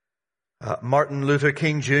Martin Luther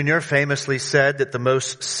King Jr. famously said that the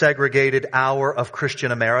most segregated hour of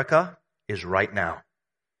Christian America is right now.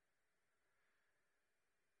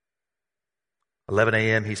 11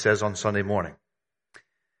 a.m., he says, on Sunday morning.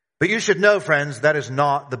 But you should know, friends, that is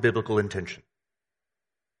not the biblical intention.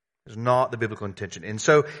 It's not the biblical intention. And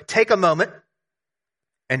so take a moment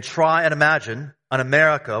and try and imagine an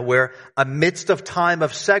America where, amidst of time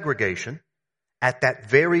of segregation, at that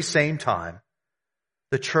very same time,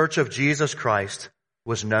 the Church of Jesus Christ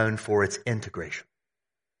was known for its integration.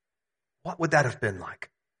 What would that have been like?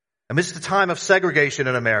 Amidst the time of segregation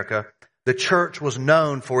in America, the church was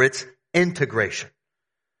known for its integration.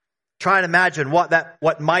 Try and imagine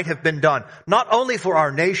what might have been done, not only for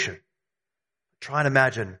our nation, try and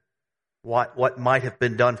imagine what might have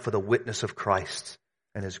been done for the witness of Christ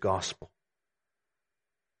and His gospel.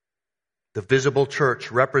 The visible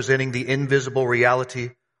church representing the invisible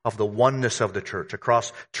reality of the oneness of the church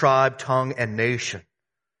across tribe, tongue, and nation.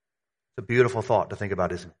 It's a beautiful thought to think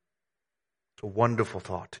about, isn't it? It's a wonderful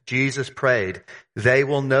thought. Jesus prayed, "They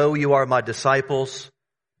will know you are my disciples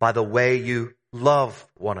by the way you love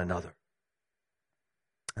one another."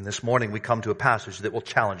 And this morning we come to a passage that will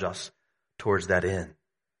challenge us towards that end.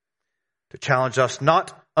 To challenge us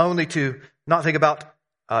not only to not think about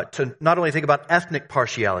ethnic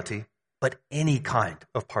partiality, but any kind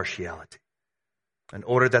of partiality, in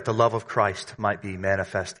order that the love of Christ might be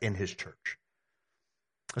manifest in His church.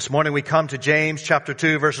 This morning we come to James chapter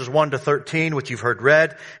 2, verses 1 to 13, which you've heard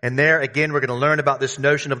read. And there again we're going to learn about this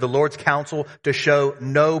notion of the Lord's counsel to show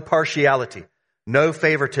no partiality, no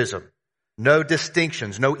favoritism, no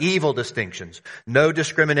distinctions, no evil distinctions, no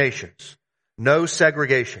discriminations, no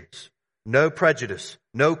segregations, no prejudice,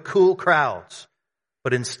 no cool crowds,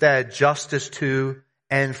 but instead justice to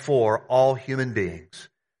and for all human beings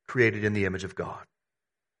created in the image of God.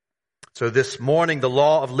 So this morning, the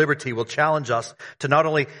law of liberty will challenge us to not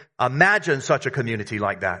only imagine such a community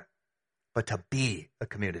like that, but to be a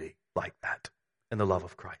community like that in the love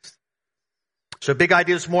of Christ. So big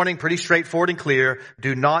idea this morning, pretty straightforward and clear.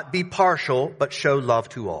 Do not be partial, but show love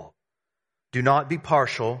to all. Do not be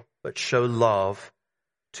partial, but show love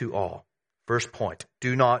to all. First point,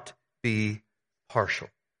 do not be partial.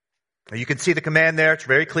 Now you can see the command there. It's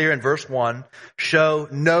very clear in verse 1. Show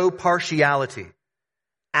no partiality.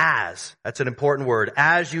 That's an important word,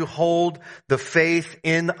 as you hold the faith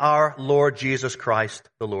in our Lord Jesus Christ,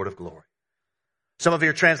 the Lord of glory. Some of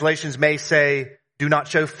your translations may say, do not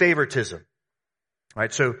show favoritism. All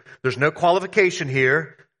right, so there's no qualification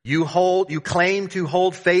here. You claim to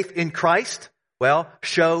hold faith in Christ. Well,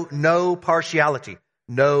 show no partiality,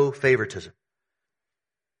 no favoritism.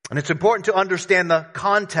 And it's important to understand the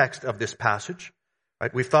context of this passage.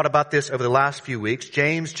 Right, we've thought about this over the last few weeks.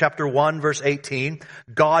 James chapter 1 verse 18.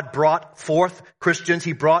 God brought forth Christians.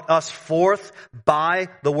 He brought us forth by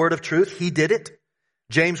the word of truth. He did it.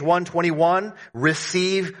 James 1:21.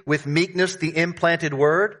 Receive with meekness the implanted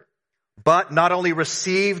word. But not only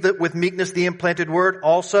receive with meekness the implanted word,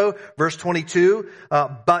 also, verse 22,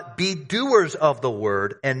 but be doers of the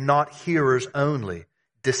word and not hearers only,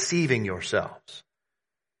 deceiving yourselves.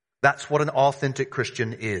 That's what an authentic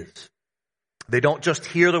Christian is. They don't just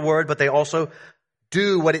hear the word, but they also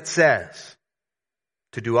do what it says.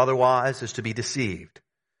 To do otherwise is to be deceived.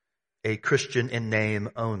 A Christian in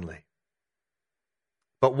name only.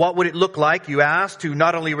 But what would it look like, you ask, to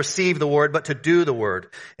not only receive the word, but to do the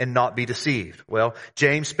word and not be deceived? Well,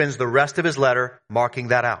 James spends the rest of his letter marking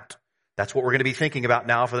that out. That's what we're going to be thinking about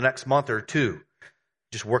now for the next month or two.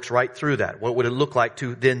 Just works right through that. What would it look like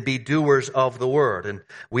to then be doers of the word? And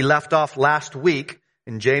we left off last week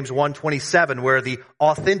in James 1:27, where the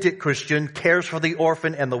authentic Christian cares for the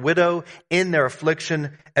orphan and the widow in their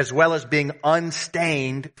affliction, as well as being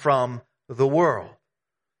unstained from the world.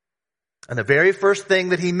 And the very first thing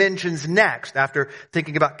that he mentions next, after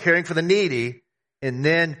thinking about caring for the needy and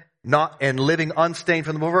then living unstained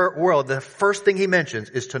from the world, the first thing he mentions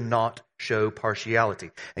is to not show partiality.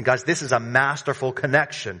 And guys, this is a masterful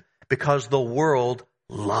connection because the world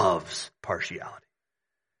loves partiality.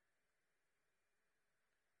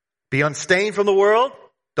 Be unstained from the world,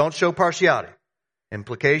 don't show partiality.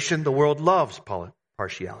 Implication, the world loves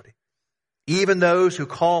partiality. Even those who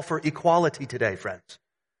call for equality today, friends,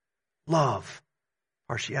 love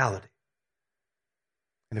partiality.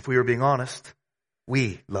 And if we were being honest,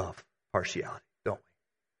 we love partiality, don't we?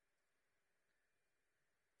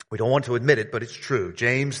 We don't want to admit it, but it's true.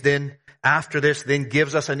 James then, after this, then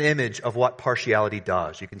gives us an image of what partiality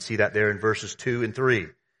does. You can see that there in verses 2 and 3.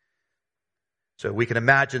 So we can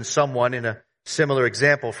imagine someone in a similar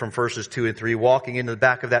example from verses 2 and 3 walking into the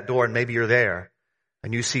back of that door, and maybe you're there.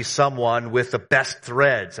 and you see someone with the best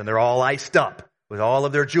threads and they're all iced up with all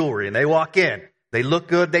of their jewelry, and they walk in. They look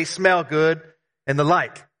good, they smell good, and the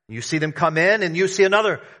like. You see them come in, and you see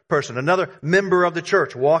another person, another member of the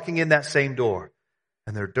church walking in that same door.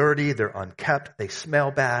 And they're dirty, they're unkept, they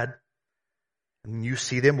smell bad. And you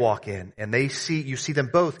see them walk in, and you see them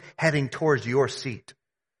both heading towards your seat.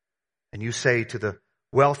 And you say to the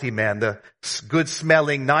wealthy man, the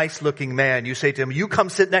good-smelling, nice-looking man, you say to him, you come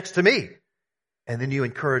sit next to me. And then you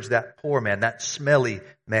encourage that poor man, that smelly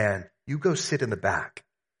man, you go sit in the back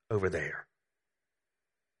over there.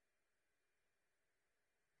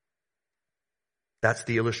 That's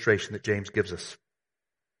the illustration that James gives us.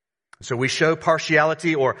 So we show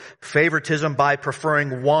partiality or favoritism by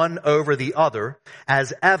preferring one over the other,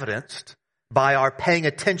 as evidenced by our paying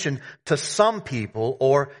attention to some people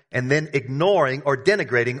and then ignoring or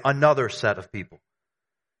denigrating another set of people.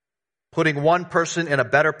 Putting one person in a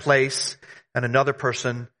better place and another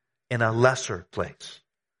person in a lesser place.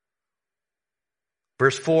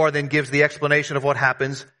 Verse 4 then gives the explanation of what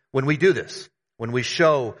happens when we do this. When we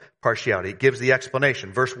show partiality, it gives the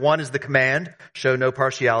explanation. Verse 1 is the command, show no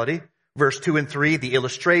partiality. Verse 2 and 3, the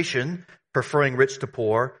illustration, preferring rich to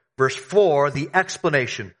poor. Verse 4, the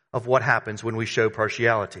explanation of what happens when we show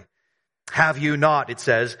partiality. Have you not, it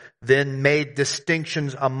says, then made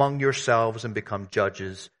distinctions among yourselves and become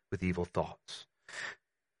judges with evil thoughts?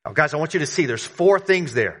 Now, guys, I want you to see there's 4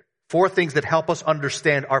 things there. 4 things that help us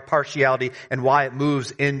understand our partiality and why it moves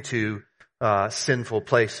into sinful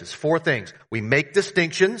places. 4 things. We make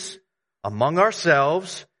distinctions among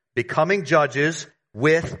ourselves, becoming judges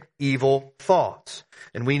with evil thoughts.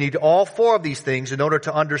 And we need all 4 of these things in order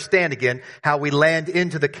to understand again how we land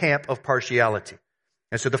into the camp of partiality.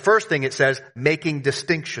 And so the first thing it says, making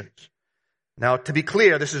distinctions. Now, to be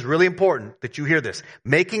clear, this is really important that you hear this.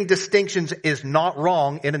 Making distinctions is not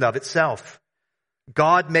wrong in and of itself.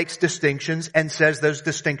 God makes distinctions and says those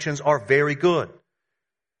distinctions are very good.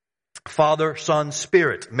 Father, Son,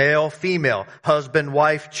 Spirit, male, female, husband,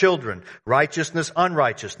 wife, children, righteousness,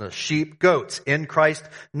 unrighteousness, sheep, goats, in Christ,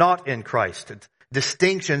 not in Christ.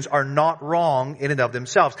 Distinctions are not wrong in and of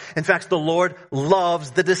themselves. In fact, the Lord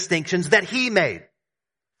loves the distinctions that He made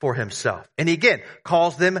for Himself. And He again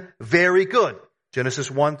calls them very good. Genesis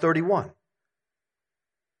 1:31.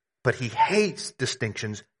 But He hates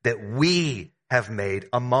distinctions that we have made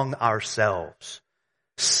among ourselves,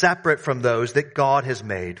 separate from those that God has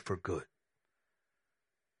made for good.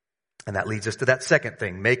 And that leads us to that second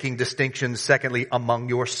thing, making distinctions, secondly, among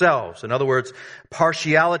yourselves. In other words,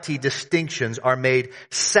 partiality distinctions are made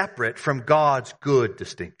separate from God's good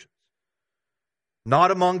distinctions.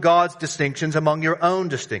 Not among God's distinctions, among your own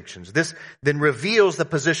distinctions. This then reveals the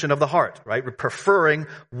position of the heart, right? We're preferring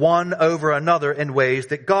one over another in ways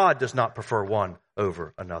that God does not prefer one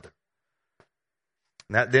over another.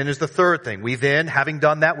 And that then is the third thing. We then, having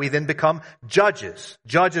done that, we then become judges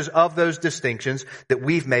of those distinctions that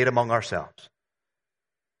we've made among ourselves.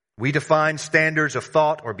 We define standards of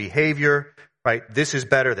thought or behavior, right? This is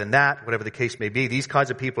better than that, whatever the case may be. These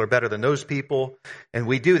kinds of people are better than those people. And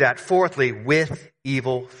we do that, fourthly, with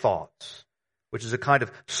evil thoughts, which is a kind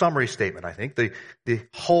of summary statement, I think. The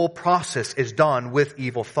whole process is done with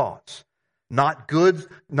evil thoughts. Not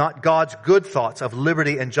God's good thoughts of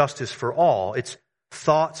liberty and justice for all. It's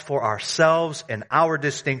thoughts for ourselves and our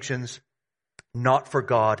distinctions, not for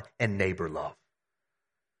God and neighbor love.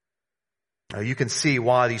 Now you can see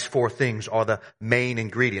why these 4 things are the main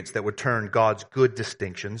ingredients that would turn God's good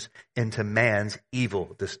distinctions into man's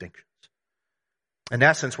evil distinctions. In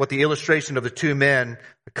essence, what the illustration of the 2 men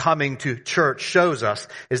coming to church shows us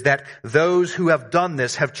is that those who have done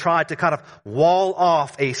this have tried to kind of wall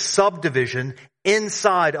off a subdivision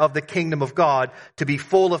inside of the kingdom of God to be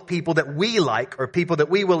full of people that we like or people that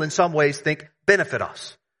we will in some ways think benefit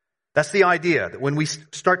us. That's the idea, that when we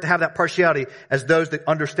start to have that partiality as those that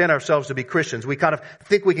understand ourselves to be Christians, we kind of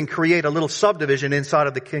think we can create a little subdivision inside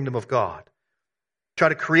of the kingdom of God. Try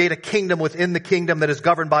to create a kingdom within the kingdom that is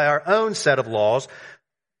governed by our own set of laws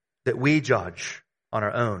that we judge on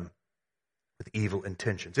our own with evil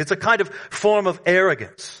intentions. It's a kind of form of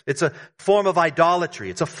arrogance. It's a form of idolatry.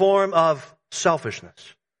 It's a form of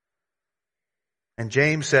selfishness. And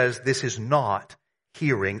James says this is not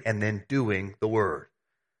hearing and then doing the word.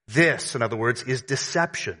 This, in other words, is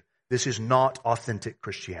deception. This is not authentic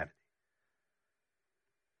Christianity.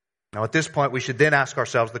 Now, at this point, we should then ask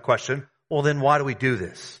ourselves the question, well, then why do we do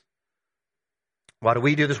this? Why do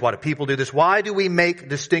we do this? Why do people do this? Why do we make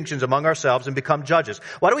distinctions among ourselves and become judges?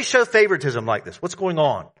 Why do we show favoritism like this? What's going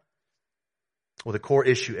on? Well, the core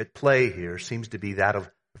issue at play here seems to be that of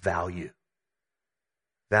value.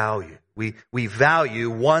 value. We value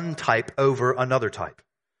one type over another type,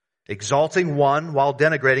 exalting one while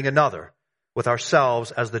denigrating another, with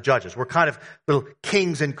ourselves as the judges. We're kind of little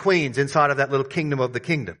kings and queens inside of that little kingdom of the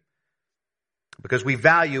kingdom, because we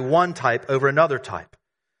value one type over another type.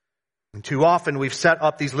 And too often we've set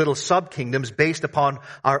up these little sub-kingdoms based upon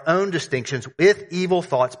our own distinctions with evil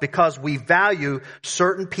thoughts, because we value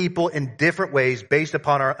certain people in different ways based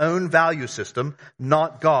upon our own value system,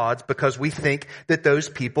 not God's, because we think that those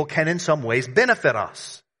people can in some ways benefit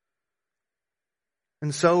us.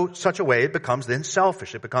 And so such a way it becomes then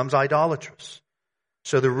selfish. It becomes idolatrous.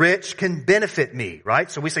 So the rich can benefit me,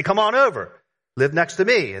 right? So we say, come on over, live next to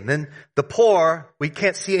me. And then the poor, we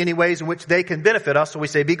can't see any ways in which they can benefit us, so we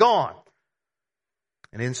say, be gone.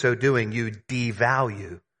 And in so doing, you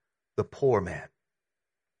devalue the poor man.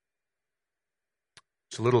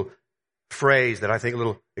 It's a little phrase that I think, a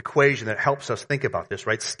little equation that helps us think about this,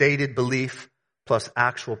 right? Stated belief plus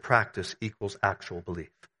actual practice equals actual belief.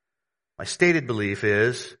 My stated belief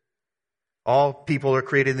is all people are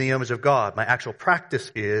created in the image of God. My actual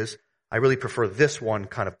practice is I really prefer this one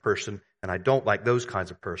kind of person and I don't like those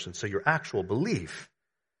kinds of persons. So your actual belief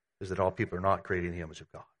is that all people are not created in the image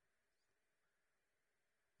of God.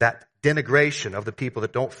 That denigration of the people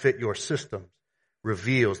that don't fit your system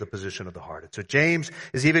reveals the position of the heart. And so James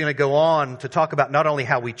is even going to go on to talk about not only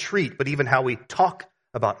how we treat, but even how we talk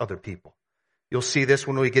about other people. You'll see this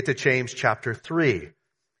when we get to James chapter 3.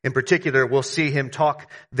 In particular, we'll see him talk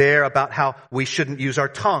there about how we shouldn't use our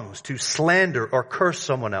tongues to slander or curse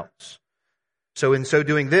someone else. So in so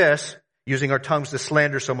doing this, using our tongues to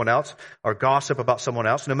slander someone else or gossip about someone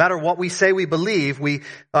else, no matter what we say we believe, we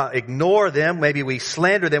ignore them, maybe we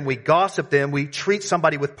slander them, we gossip them, we treat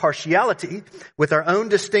somebody with partiality, with our own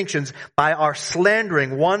distinctions by our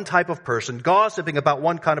slandering one type of person, gossiping about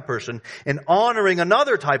one kind of person, and honoring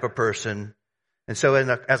another type of person. And so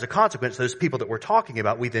as a consequence, those people that we're talking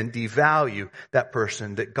about, we then devalue that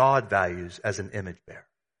person that God values as an image bearer.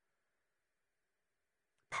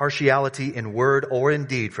 Partiality in word or in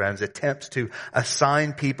deed, friends, attempts to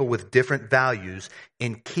assign people with different values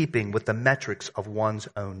in keeping with the metrics of one's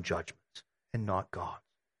own judgments and not God.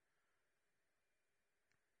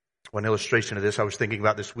 One illustration of this I was thinking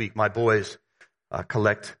about this week. My boys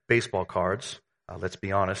collect baseball cards. Let's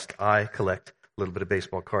be honest, I collect a little bit of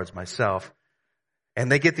baseball cards myself. And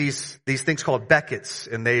they get these things called Beckett's,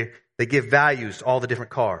 and they give values to all the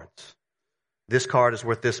different cards. This card is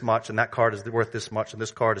worth this much, and that card is worth this much, and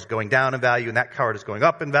this card is going down in value, and that card is going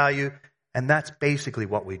up in value. And that's basically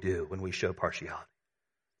what we do when we show partiality.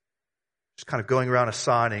 Just kind of going around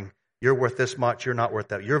assigning, you're worth this much, you're not worth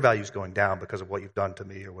that. Your value's going down because of what you've done to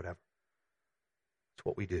me or whatever. It's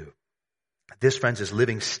what we do. This, friends, is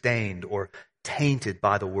living stained or tainted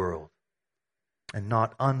by the world and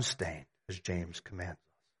not unstained, as James commands us.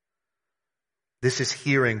 This is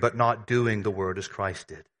hearing but not doing the word as Christ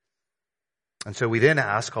did. And so we then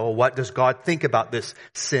ask, what does God think about this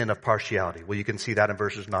sin of partiality? Well, you can see that in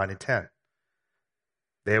verses 9 and 10.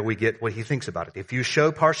 There we get what he thinks about it. If you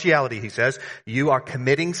show partiality, he says, you are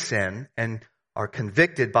committing sin and are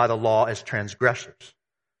convicted by the law as transgressors.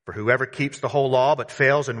 For whoever keeps the whole law but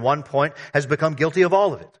fails in one point has become guilty of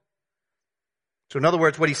all of it. So in other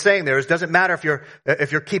words, what he's saying there is, it doesn't matter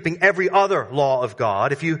if you're keeping every other law of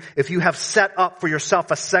God, if you have set up for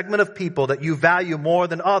yourself a segment of people that you value more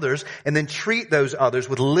than others, and then treat those others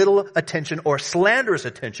with little attention or slanderous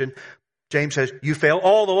attention, James says, you fail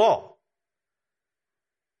all the law.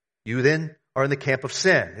 You then are in the camp of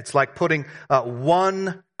sin. It's like putting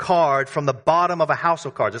one card from the bottom of a house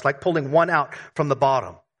of cards. It's like pulling one out from the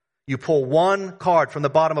bottom. You pull one card from the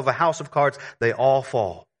bottom of a house of cards, they all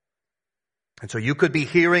fall. And so you could be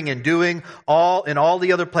hearing and doing all in all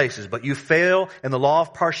the other places, but you fail in the law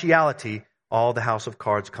of partiality, all the house of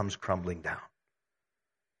cards comes crumbling down.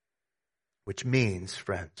 Which means,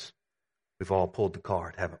 friends, we've all pulled the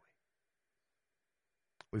card, haven't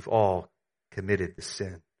we? We've all committed the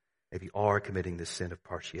sin. Maybe are committing the sin of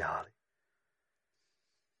partiality.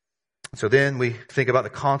 So then we think about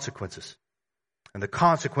the consequences. And the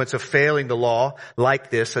consequence of failing the law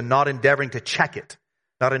like this and not endeavoring to check it,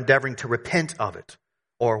 not endeavoring to repent of it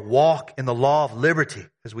or walk in the law of liberty,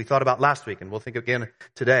 as we thought about last week, and we'll think again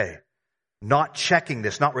today. Not checking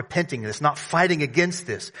this, not repenting this, not fighting against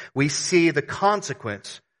this. We see the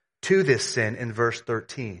consequence to this sin in verse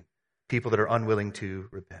 13. People that are unwilling to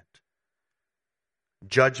repent.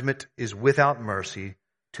 Judgment is without mercy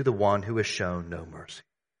to the one who has shown no mercy.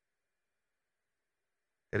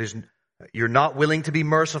 It is, you're not willing to be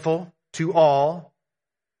merciful to all,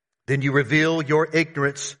 then you reveal your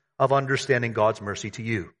ignorance of understanding God's mercy to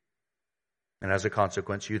you. And as a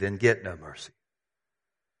consequence, you then get no mercy.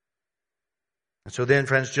 And so then,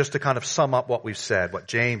 friends, just to kind of sum up what we've said, what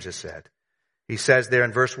James has said, he says there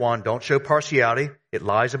in verse 1, don't show partiality. It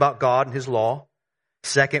lies about God and his law.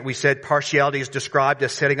 Second, we said partiality is described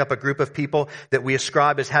as setting up a group of people that we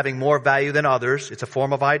ascribe as having more value than others. It's a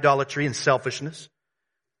form of idolatry and selfishness.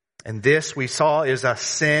 And this, we saw, is a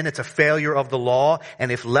sin. It's a failure of the law.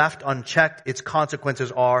 And if left unchecked, its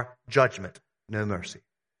consequences are judgment, no mercy.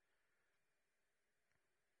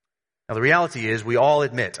 Now, the reality is, we all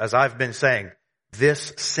admit, as I've been saying,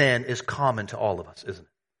 this sin is common to all of us, isn't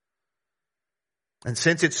it? And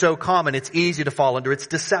since it's so common, it's easy to fall under its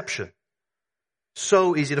deception.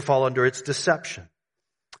 So easy to fall under its deception.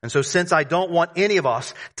 And so since I don't want any of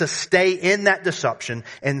us to stay in that deception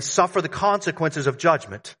and suffer the consequences of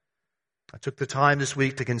judgment, I took the time this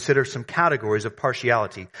week to consider some categories of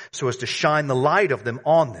partiality so as to shine the light of them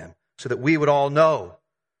on them so that we would all know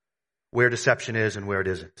where deception is and where it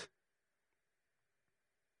isn't.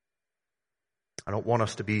 I don't want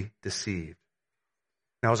us to be deceived.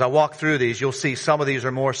 Now, as I walk through these, you'll see some of these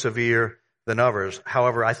are more severe than others.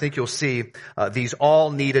 However, I think you'll see these all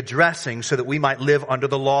need addressing so that we might live under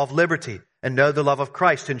the law of liberty and know the love of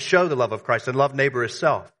Christ and show the love of Christ and love neighbor as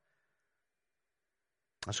self.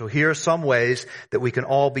 So here are some ways that we can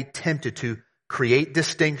all be tempted to create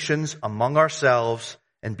distinctions among ourselves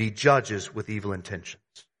and be judges with evil intentions.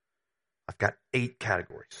 I've got 8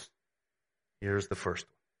 categories. Here's the first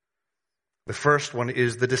one. The first one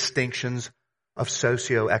is the distinctions of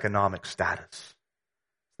socioeconomic status.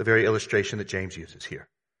 The very illustration that James uses here.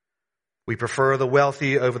 We prefer the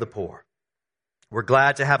wealthy over the poor. We're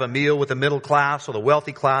glad to have a meal with the middle class or the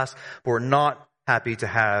wealthy class, but we're not happy to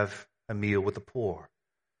have a meal with the poor.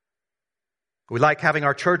 We like having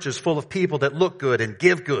our churches full of people that look good and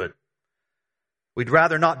give good. We'd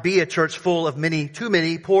rather not be a church full of too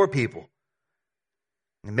many poor people.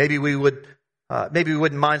 And maybe we wouldn't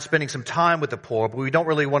mind spending some time with the poor, but we don't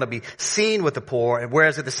really want to be seen with the poor. And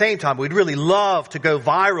whereas at the same time, we'd really love to go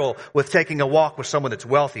viral with taking a walk with someone that's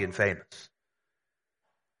wealthy and famous.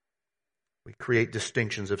 We create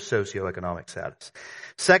distinctions of socioeconomic status.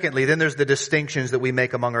 Secondly, then there's the distinctions that we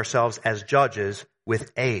make among ourselves as judges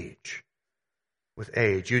with age. With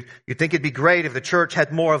age. You'd think it'd be great if the church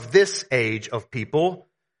had more of this age of people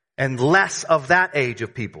and less of that age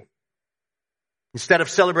of people. Instead of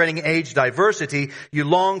celebrating age diversity, you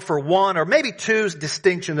long for one or maybe two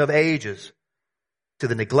distinction of ages to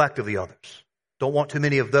the neglect of the others. Don't want too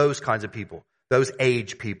many of those kinds of people, those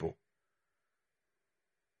age people.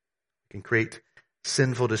 You can create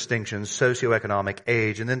sinful distinctions, socioeconomic,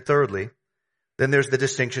 age. And then thirdly, then there's the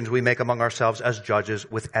distinctions we make among ourselves as judges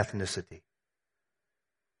with ethnicity.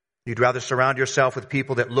 You'd rather surround yourself with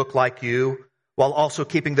people that look like you while also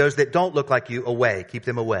keeping those that don't look like you away. Keep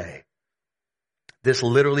them away. This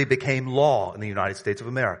literally became law in the United States of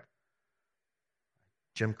America.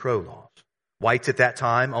 Jim Crow laws. Whites at that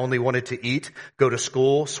time only wanted to eat, go to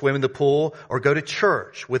school, swim in the pool, or go to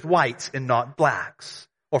church with whites and not blacks.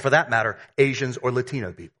 Or for that matter, Asians or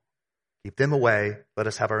Latino people. Keep them away. Let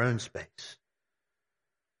us have our own space.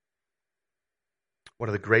 One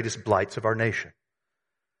of the greatest blights of our nation.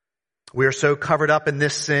 We are so covered up in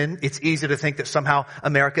this sin, it's easy to think that somehow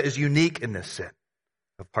America is unique in this sin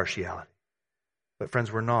of partiality. But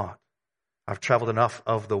friends, we're not. I've traveled enough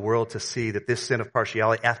of the world to see that this sin of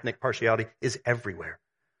partiality, ethnic partiality, is everywhere.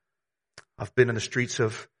 I've been in the streets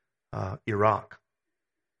of Iraq,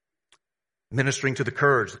 ministering to the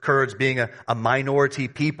Kurds being a minority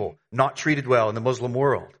people, not treated well in the Muslim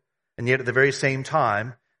world. And yet at the very same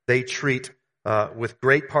time, they treat with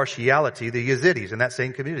great partiality the Yazidis in that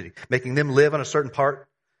same community, making them live on a certain part,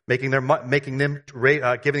 giving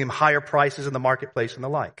them higher prices in the marketplace and the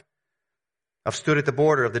like. I've stood at the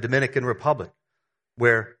border of the Dominican Republic,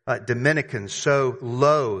 where Dominicans so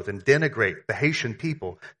loathe and denigrate the Haitian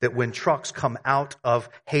people that when trucks come out of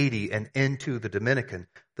Haiti and into the Dominican,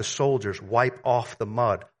 the soldiers wipe off the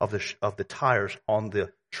mud of the tires on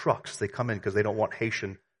the trucks they come in because they don't want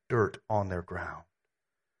Haitian dirt on their ground.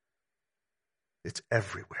 It's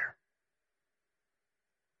everywhere.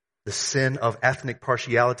 The sin of ethnic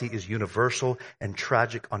partiality is universal and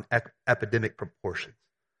tragic on epidemic proportions.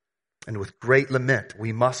 And with great lament,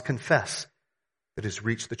 we must confess that it has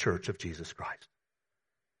reached the church of Jesus Christ.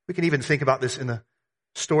 We can even think about this in the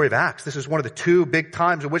story of Acts. This is one of the 2 big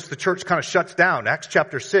times in which the church kind of shuts down. Acts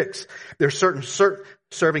chapter 6. They're serving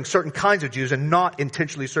certain kinds of Jews and not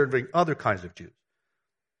intentionally serving other kinds of Jews.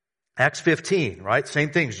 Acts 15, right? Same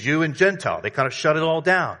things, Jew and Gentile. They kind of shut it all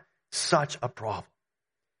down. Such a problem.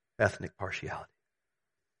 Ethnic partiality.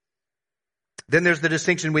 Then there's the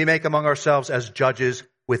distinction we make among ourselves as judges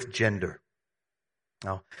with gender.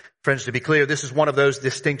 Now, friends, to be clear, this is one of those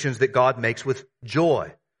distinctions that God makes with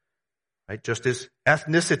joy. Right? Just as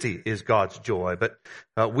ethnicity is God's joy. But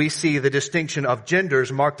we see the distinction of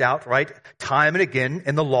genders marked out, right, time and again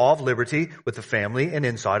in the law of liberty with the family and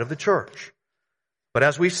inside of the church. But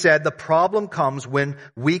as we've said, the problem comes when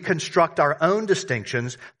we construct our own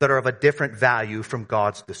distinctions that are of a different value from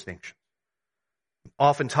God's distinction.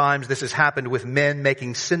 Oftentimes, this has happened with men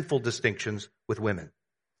making sinful distinctions with women.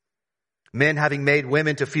 Men having made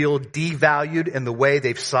women to feel devalued in the way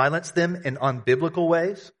they've silenced them in unbiblical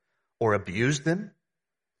ways, or abused them,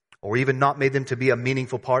 or even not made them to be a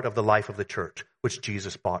meaningful part of the life of the church, which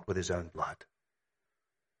Jesus bought with his own blood.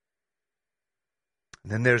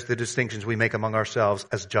 And then there's the distinctions we make among ourselves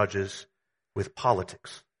as judges with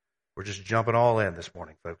politics. We're just jumping all in this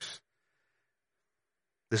morning, folks.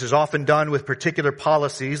 This is often done with particular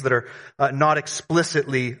policies that are not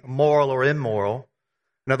explicitly moral or immoral.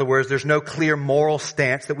 In other words, there's no clear moral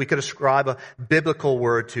stance that we could ascribe a biblical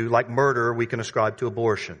word to, like murder we can ascribe to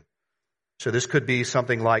abortion. So this could be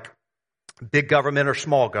something like big government or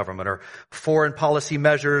small government, or foreign policy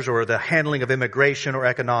measures, or the handling of immigration or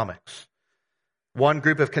economics. One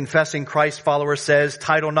group of confessing Christ followers says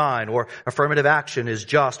Title IX or affirmative action is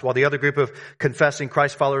just, while the other group of confessing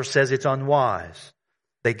Christ followers says it's unwise.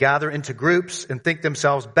 They gather into groups and think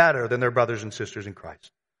themselves better than their brothers and sisters in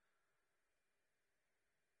Christ.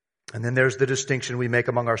 And then there's the distinction we make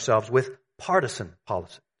among ourselves with partisan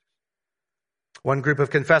policy. One group of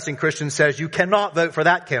confessing Christians says you cannot vote for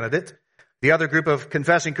that candidate. The other group of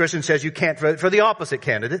confessing Christians says you can't vote for the opposite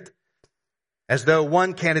candidate, as though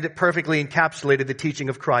one candidate perfectly encapsulated the teaching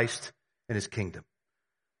of Christ and his kingdom.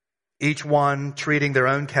 Each one treating their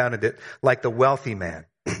own candidate like the wealthy man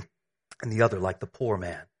and the other like the poor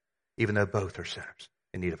man, even though both are sinners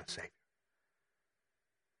in need of a Savior.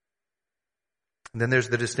 And then there's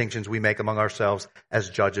the distinctions we make among ourselves as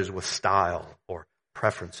judges with style or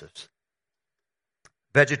preferences.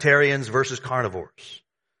 Vegetarians versus carnivores.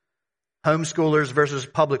 Homeschoolers versus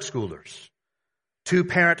public schoolers.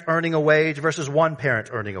 Two-parent earning a wage versus one-parent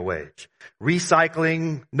earning a wage.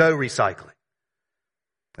 Recycling, no recycling.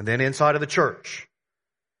 And then inside of the church.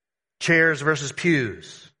 Chairs versus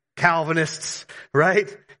pews. Calvinists,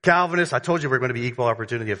 right? Calvinists. I told you we're going to be equal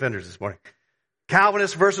opportunity offenders this morning.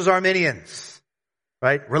 Calvinists versus Arminians,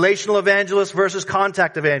 right? Relational evangelists versus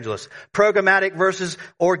contact evangelists. Programmatic versus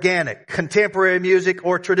organic. Contemporary music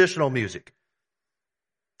or traditional music.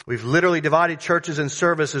 We've literally divided churches and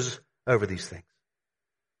services over these things.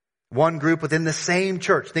 One group within the same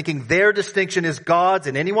church thinking their distinction is God's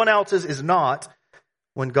and anyone else's is not,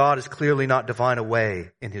 when God is clearly not divine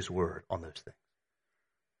away in his word on those things.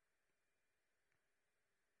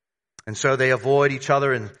 And so they avoid each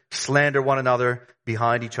other and slander one another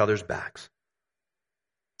behind each other's backs.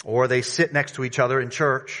 Or they sit next to each other in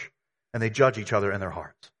church and they judge each other in their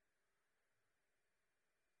hearts.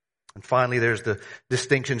 And finally, there's the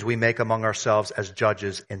distinctions we make among ourselves as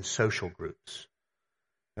judges in social groups.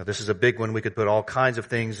 Now, this is a big one. We could put all kinds of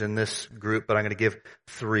things in this group, but I'm going to give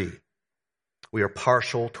 3. We are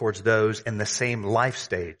partial towards those in the same life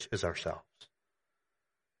stage as ourselves.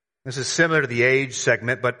 This is similar to the age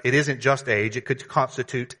segment, but it isn't just age. It could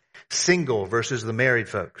constitute single versus the married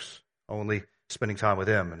folks, only spending time with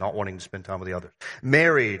them and not wanting to spend time with the others.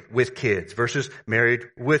 Married with kids versus married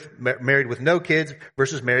with no kids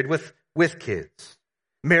versus married with kids.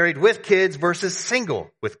 Married with kids versus single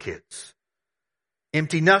with kids.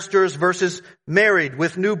 Empty nesters versus married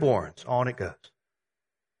with newborns. On it goes.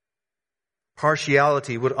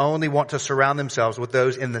 Partiality would only want to surround themselves with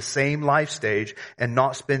those in the same life stage and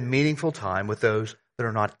not spend meaningful time with those that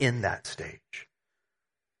are not in that stage.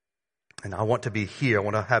 And I want to be here. I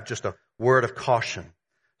want to have just a word of caution.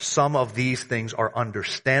 Some of these things are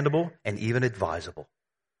understandable and even advisable.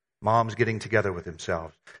 Moms getting together with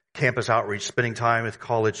themselves. Campus outreach, spending time with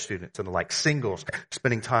college students and the like. Singles,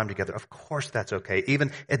 spending time together. Of course that's okay.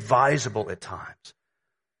 Even advisable at times.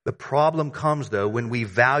 The problem comes, though, when we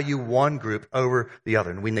value one group over the other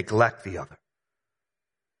and we neglect the other.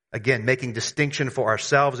 Again, making distinction for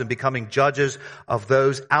ourselves and becoming judges of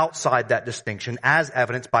those outside that distinction as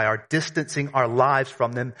evidenced by our distancing our lives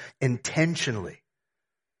from them intentionally.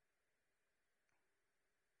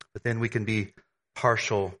 But then we can be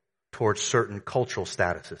partial towards certain cultural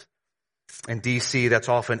statuses. In D.C., that's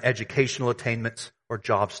often educational attainments or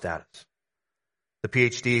job status. The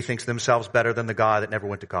PhD thinks themselves better than the guy that never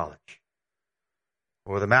went to college.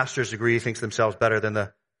 Or the master's degree thinks themselves better than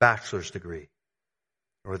the bachelor's degree.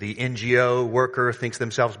 Or the NGO worker thinks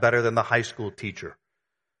themselves better than the high school teacher.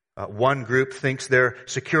 One group thinks their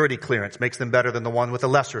security clearance makes them better than the one with a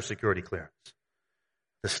lesser security clearance.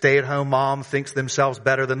 The stay-at-home mom thinks themselves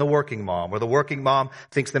better than the working mom, or the working mom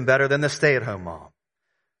thinks them better than the stay-at-home mom.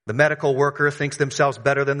 The medical worker thinks themselves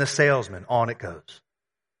better than the salesman. On it goes.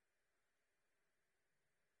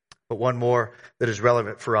 But one more that is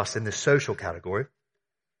relevant for us in this social category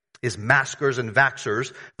is maskers and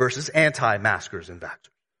vaxxers versus anti-maskers and vaxxers.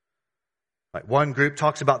 Right, one group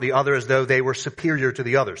talks about the other as though they were superior to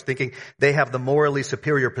the others, thinking they have the morally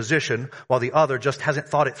superior position, while the other just hasn't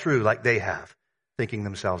thought it through like they have, thinking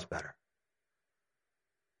themselves better.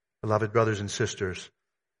 Beloved brothers and sisters,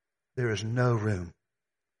 there is no room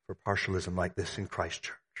for partialism like this in Christ's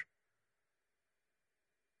church.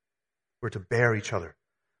 We're to bear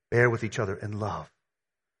with each other in love.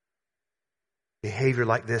 Behavior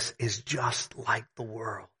like this is just like the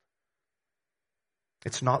world.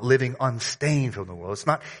 It's not living unstained from the world. It's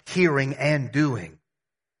not hearing and doing.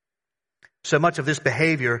 So much of this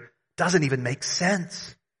behavior doesn't even make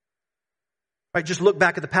sense. Right, just look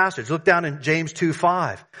back at the passage. Look down in James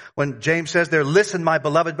 2:5, when James says there, listen, my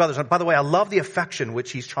beloved brothers. And by the way, I love the affection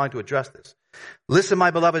which he's trying to address this. Listen, my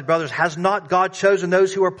beloved brothers, has not God chosen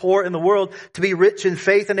those who are poor in the world to be rich in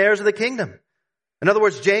faith and heirs of the kingdom? In other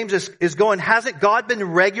words, James is going, hasn't God been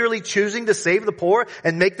regularly choosing to save the poor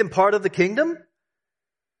and make them part of the kingdom?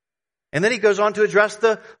 And then he goes on to address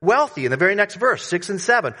the wealthy in the very next verse, 6 and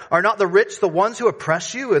 7. Are not the rich the ones who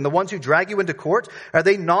oppress you and the ones who drag you into court? Are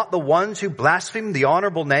they not the ones who blaspheme the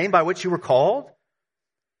honorable name by which you were called?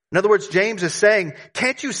 In other words, James is saying,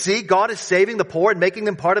 can't you see God is saving the poor and making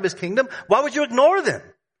them part of his kingdom? Why would you ignore them?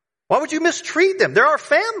 Why would you mistreat them? They're our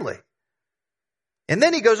family. And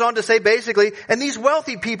then he goes on to say basically, and these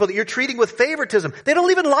wealthy people that you're treating with favoritism, they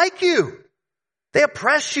don't even like you. They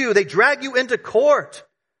oppress you. They drag you into court.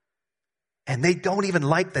 And they don't even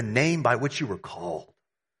like the name by which you were called.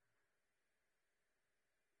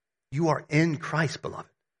 You are in Christ, beloved.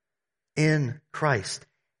 In Christ.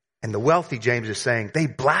 And the wealthy, James is saying, they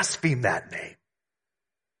blaspheme that name.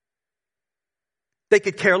 They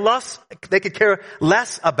could care less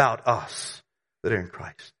about us that are in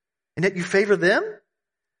Christ. And yet you favor them?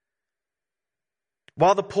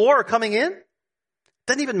 While the poor are coming in?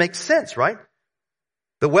 Doesn't even make sense, right?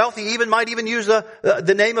 The wealthy might even use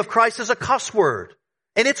the name of Christ as a cuss word.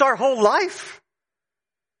 And it's our whole life.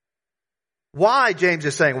 Why, James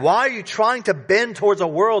is saying, why are you trying to bend towards a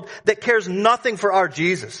world that cares nothing for our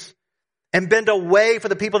Jesus and bend away for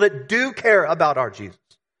the people that do care about our Jesus?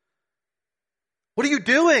 What are you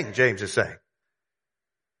doing, James is saying?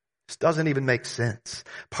 This doesn't even make sense.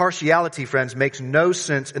 Partiality, friends, makes no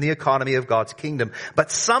sense in the economy of God's kingdom.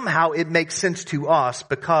 But somehow it makes sense to us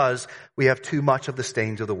because we have too much of the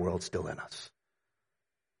stains of the world still in us.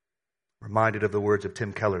 Reminded of the words of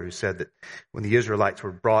Tim Keller, who said that when the Israelites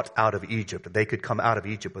were brought out of Egypt, they could come out of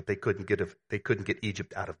Egypt, but they couldn't get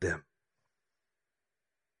Egypt out of them.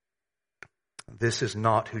 This is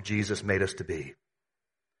not who Jesus made us to be.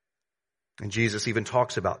 And Jesus even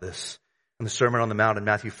talks about this in the Sermon on the Mount in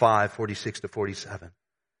Matthew 5:46-47,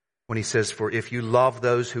 when he says, for if you love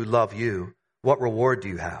those who love you, what reward do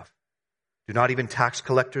you have? Do not even tax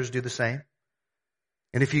collectors do the same?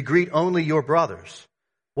 And if you greet only your brothers,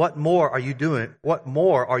 what more are you doing? What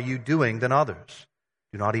more are you doing than others?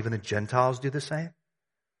 Do not even the Gentiles do the same?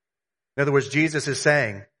 In other words, Jesus is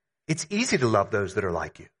saying, it's easy to love those that are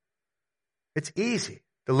like you. It's easy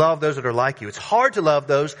to love those that are like you. It's hard to love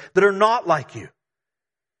those that are not like you.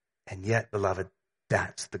 And yet, beloved,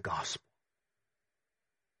 that's the gospel.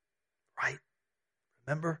 Right?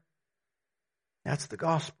 Remember? That's the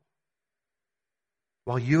gospel.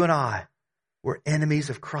 While you and I were enemies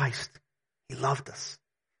of Christ, he loved us.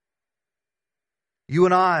 You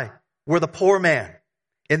and I were the poor man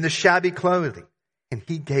in the shabby clothing, and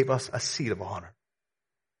he gave us a seat of honor.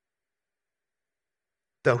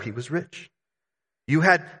 Though he was rich. You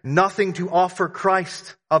had nothing to offer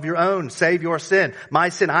Christ of your own, save your sin. My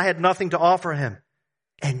sin, I had nothing to offer him.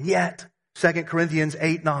 And yet, 2 Corinthians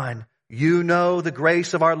 8:9, you know the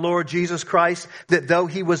grace of our Lord Jesus Christ, that though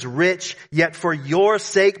he was rich, yet for your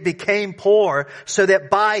sake became poor, so that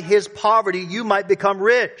by his poverty you might become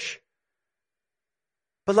rich.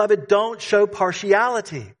 Beloved, don't show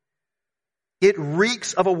partiality. It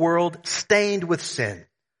reeks of a world stained with sin.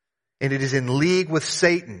 And it is in league with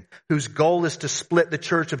Satan, whose goal is to split the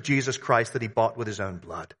church of Jesus Christ that he bought with his own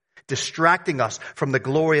blood, distracting us from the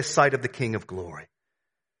glorious sight of the King of glory.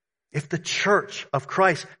 If the church of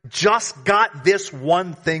Christ just got this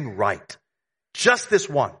one thing right, just this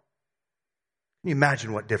one, can you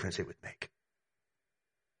imagine what difference it would make?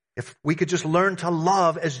 If we could just learn to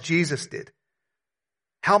love as Jesus did.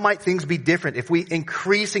 How might things be different if we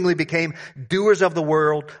increasingly became doers of the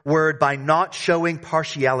word by not showing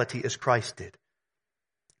partiality as Christ did?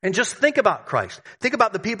 And just think about Christ. Think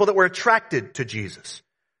about the people that were attracted to Jesus,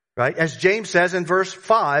 right? As James says in verse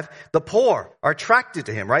 5, the poor are attracted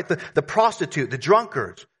to him, right? The prostitute, the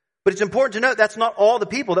drunkards. But it's important to note that's not all the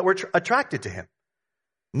people that were attracted to him.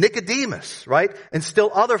 Nicodemus, right? And still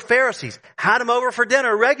other Pharisees had him over for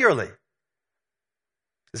dinner regularly.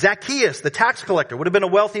 Zacchaeus, the tax collector, would have been a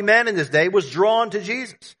wealthy man in this day, was drawn to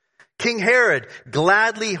Jesus. King Herod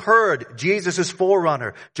gladly heard Jesus'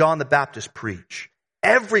 forerunner, John the Baptist, preach.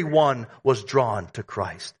 Everyone was drawn to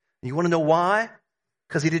Christ. And you want to know why?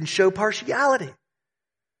 Because he didn't show partiality.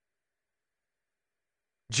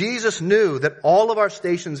 Jesus knew that all of our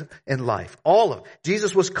stations in life,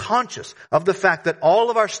 Jesus was conscious of the fact that all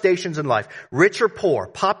of our stations in life, rich or poor,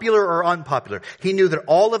 popular or unpopular, he knew that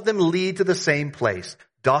all of them lead to the same place,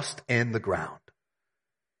 dust in the ground.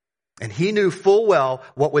 And he knew full well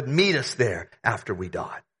what would meet us there after we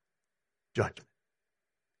died. Judgment.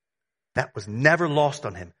 That was never lost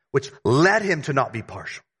on him, which led him to not be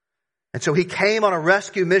partial. And so he came on a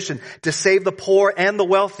rescue mission to save the poor and the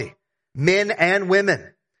wealthy, men and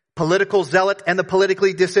women, political zealot and the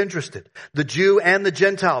politically disinterested, the Jew and the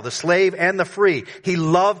Gentile, the slave and the free. He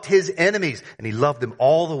loved his enemies, and he loved them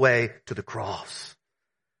all the way to the cross.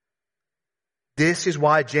 This is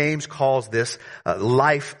why James calls this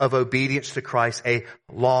life of obedience to Christ a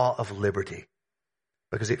law of liberty.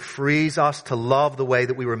 Because it frees us to love the way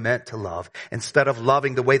that we were meant to love, instead of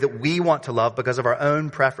loving the way that we want to love because of our own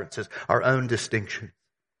preferences, our own distinctions.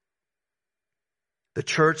 The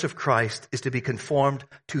church of Christ is to be conformed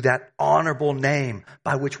to that honorable name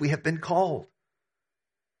by which we have been called.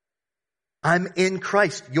 I'm in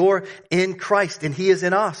Christ. You're in Christ, and he is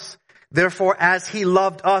in us. Therefore, as he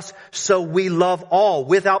loved us, so we love all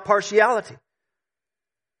without partiality.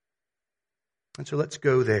 And so let's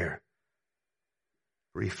go there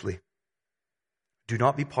briefly. Do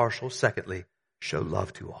not be partial. Secondly, show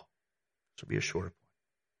love to all. This will be a shorter point.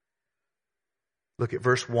 Look at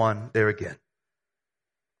verse 1 there again.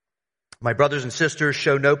 My brothers and sisters,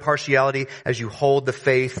 show no partiality as you hold the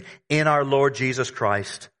faith in our Lord Jesus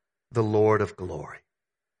Christ, the Lord of glory.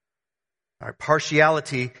 All right,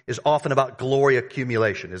 partiality is often about glory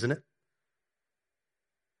accumulation, isn't it?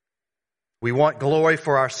 We want glory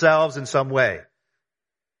for ourselves in some way.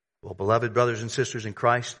 Well, beloved brothers and sisters in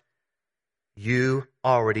Christ, you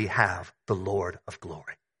already have the Lord of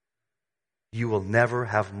glory. You will never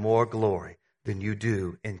have more glory than you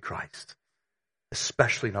do in Christ.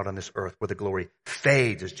 Especially not on this earth where the glory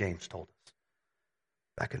fades, as James told us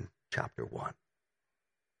back in chapter 1.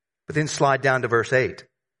 But then slide down to verse 8.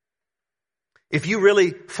 If you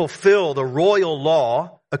really fulfill the royal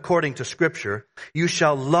law according to Scripture, you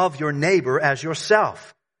shall love your neighbor as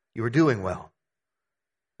yourself. You are doing well.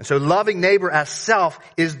 And so loving neighbor as self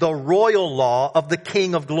is the royal law of the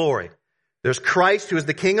King of glory. There's Christ who is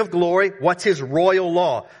the King of glory. What's his royal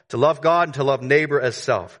law? To love God and to love neighbor as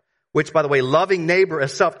self. Which, by the way, loving neighbor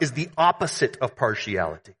as self is the opposite of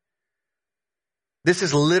partiality. This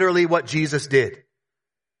is literally what Jesus did.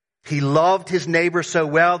 He loved his neighbor so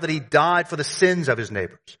well that he died for the sins of his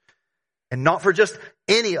neighbors. And not for just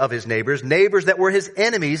any of his neighbors that were his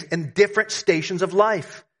enemies in different stations of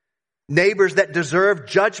life. Neighbors that deserve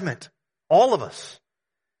judgment. All of us.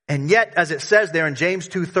 And yet, as it says there in James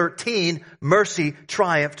 2:13, mercy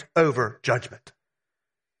triumphed over judgment.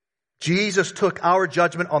 Jesus took our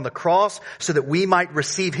judgment on the cross so that we might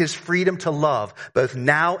receive his freedom to love, both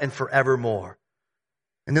now and forevermore.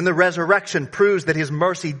 And then the resurrection proves that his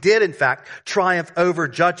mercy did, in fact, triumph over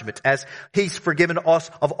judgment, as he's forgiven us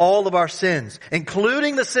of all of our sins,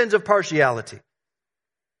 including the sins of partiality,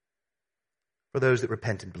 for those that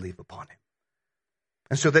repent and believe upon him.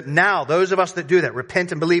 And so that now, those of us that do that,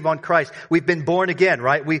 repent and believe on Christ, we've been born again,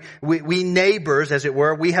 right? We neighbors, as it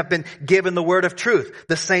were, we have been given the word of truth,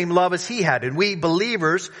 the same love as he had. And we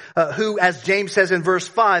believers, who, as James says in verse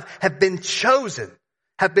 5, have been chosen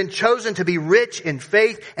to be rich in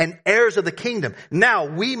faith and heirs of the kingdom. Now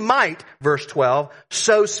we might, verse 12,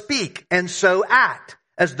 so speak and so act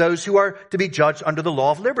as those who are to be judged under the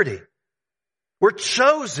law of liberty. We're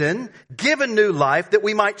chosen, given new life, that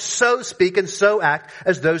we might so speak and so act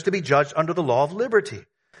as those to be judged under the law of liberty.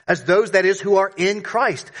 As those, that is, who are in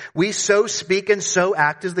Christ. We so speak and so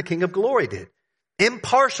act as the King of glory did.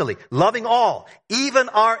 Impartially, loving all, even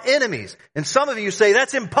our enemies. And some of you say,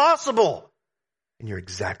 that's impossible. And you're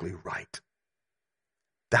exactly right.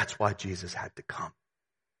 That's why Jesus had to come.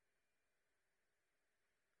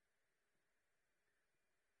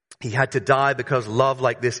 He had to die because love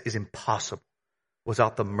like this is impossible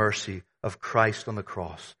without the mercy of Christ on the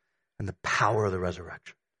cross and the power of the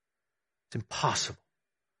resurrection. It's impossible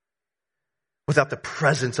without the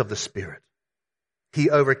presence of the Spirit. He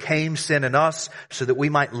overcame sin in us so that we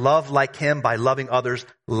might love like him by loving others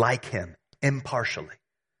like him, impartially. I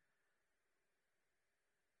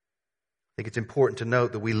think it's important to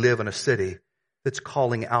note that we live in a city that's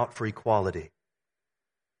calling out for equality.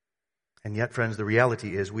 And yet, friends, the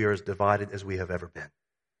reality is we are as divided as we have ever been.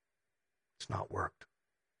 It's not worked.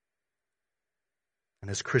 And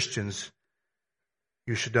as Christians,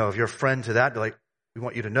 you should know, if you're a friend to that, we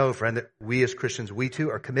want you to know, friend, that we as Christians, we too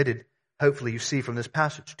are committed, hopefully you see from this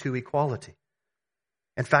passage, to equality.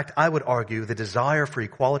 In fact, I would argue the desire for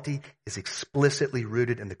equality is explicitly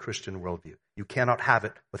rooted in the Christian worldview. You cannot have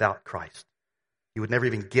it without Christ. You would never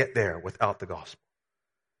even get there without the gospel.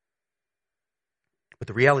 But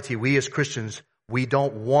the reality, we as Christians, we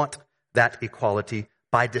don't want that equality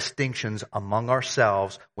by distinctions among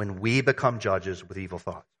ourselves when we become judges with evil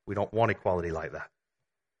thoughts. We don't want equality like that.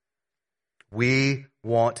 We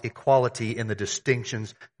want equality in the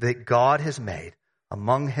distinctions that God has made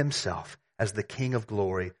among himself as the King of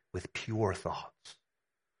glory with pure thoughts.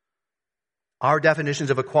 Our definitions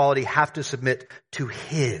of equality have to submit to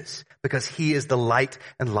his, because he is the light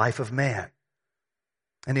and life of man.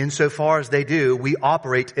 And insofar as they do, we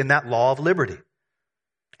operate in that law of liberty.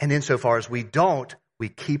 And insofar as we don't, we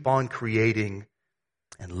keep on creating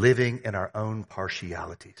and living in our own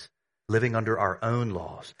partialities, living under our own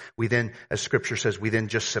laws. We then, as Scripture says, we then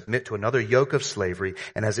just submit to another yoke of slavery.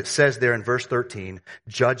 And as it says there in verse 13,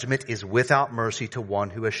 judgment is without mercy to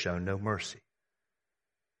one who has shown no mercy.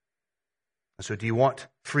 And so do you want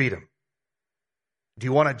freedom? Do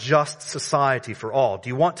you want a just society for all? Do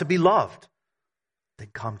you want to be loved? Then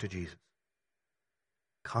come to Jesus.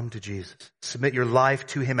 Come to Jesus. Submit your life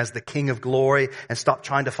to him as the King of glory and stop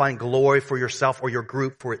trying to find glory for yourself or your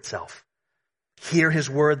group for itself. Hear his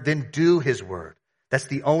word, then do his word. That's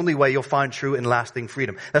the only way you'll find true and lasting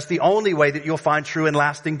freedom. That's the only way that you'll find true and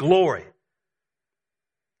lasting glory.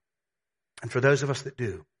 And for those of us that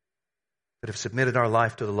do, that have submitted our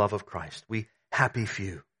life to the love of Christ, we happy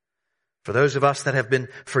few. For those of us that have been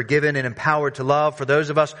forgiven and empowered to love, for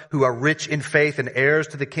those of us who are rich in faith and heirs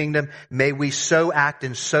to the kingdom, may we so act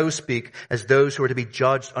and so speak as those who are to be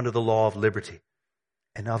judged under the law of liberty.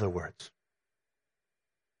 In other words,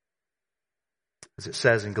 as it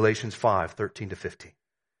says in Galatians 5:13-15.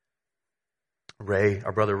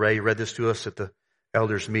 Our brother Ray read this to us at the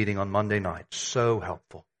elders meeting on Monday night. So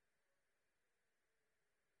helpful.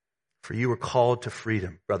 For you are called to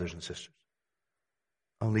freedom, brothers and sisters.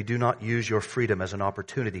 Only do not use your freedom as an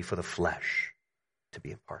opportunity for the flesh to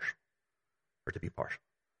be impartial or to be partial.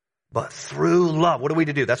 But through love, what are we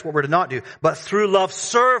to do? That's what we're to not do. But through love,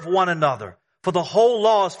 serve one another. For the whole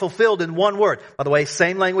law is fulfilled in one word. By the way,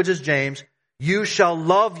 same language as James. You shall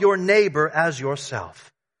love your neighbor as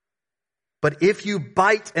yourself. But if you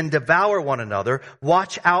bite and devour one another,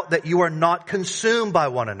 watch out that you are not consumed by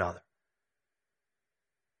one another.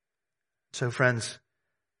 So friends,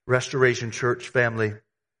 Restoration Church family,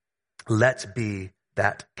 let's be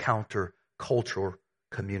that counter-cultural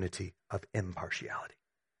community of impartiality.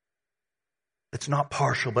 It's not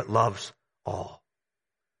partial, but loves all.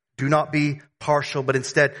 Do not be partial, but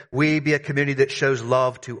instead we be a community that shows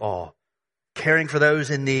love to all. Caring for those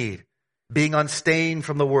in need, being unstained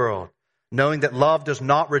from the world, knowing that love does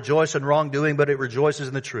not rejoice in wrongdoing, but it rejoices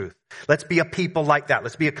in the truth. Let's be a people like that.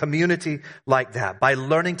 Let's be a community like that by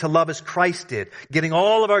learning to love as Christ did, getting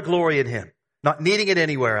all of our glory in him, not needing it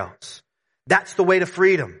anywhere else. That's the way to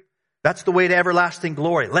freedom. That's the way to everlasting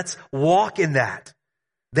glory. Let's walk in that.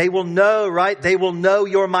 They will know, right? They will know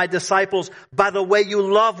you're my disciples by the way you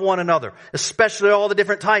love one another, especially all the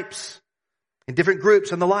different types in different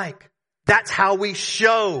groups and the like. That's how we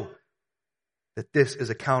show that this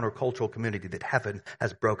is a countercultural community that heaven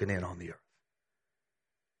has broken in on the earth.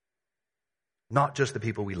 Not just the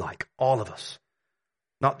people we like, all of us.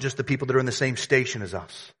 Not just the people that are in the same station as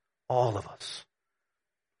us, all of us.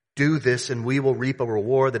 Do this and we will reap a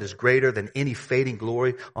reward that is greater than any fading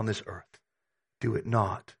glory on this earth. Do it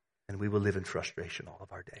not, and we will live in frustration all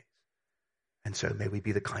of our days. And so may we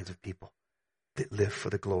be the kinds of people that live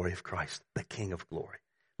for the glory of Christ, the King of glory.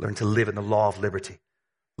 Learn to live in the law of liberty.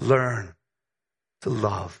 Learn to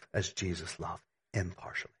love as Jesus loved,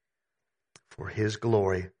 impartially, for his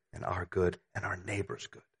glory and our good and our neighbor's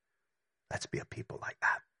good. Let's be a people like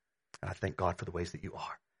that. And I thank God for the ways that you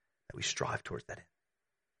are, that we strive towards that end.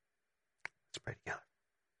 Let's pray together.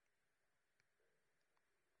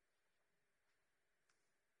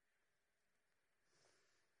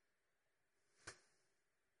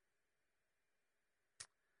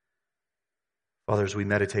 Father, as we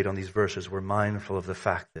meditate on these verses, we're mindful of the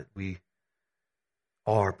fact that we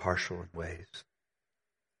are partial in ways.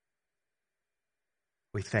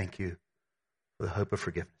 We thank you with a hope of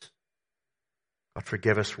forgiveness. God,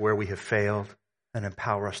 forgive us where we have failed and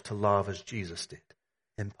empower us to love as Jesus did,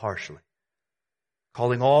 impartially,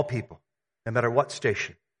 calling all people, no matter what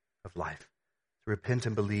station of life, to repent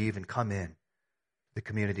and believe and come in to the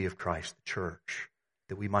community of Christ, the church,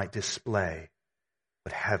 that we might display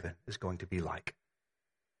what heaven is going to be like.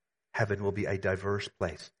 Heaven will be a diverse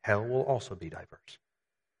place. Hell will also be diverse.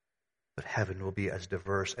 But heaven will be as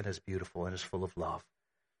diverse and as beautiful and as full of love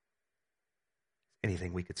as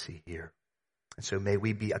anything we could see here. And so may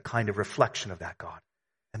we be a kind of reflection of that, God.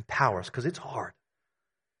 Empower us, because it's hard.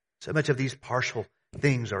 So much of these partial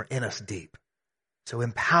things are in us deep. So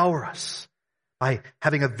empower us by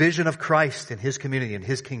having a vision of Christ in His community and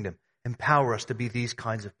His kingdom. Empower us to be these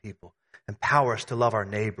kinds of people. Empower us to love our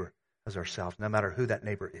neighbor as ourselves, no matter who that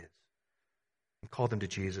neighbor is. And call them to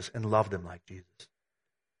Jesus and love them like Jesus.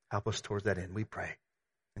 Help us towards that end, we pray.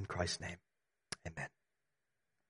 In Christ's name, amen.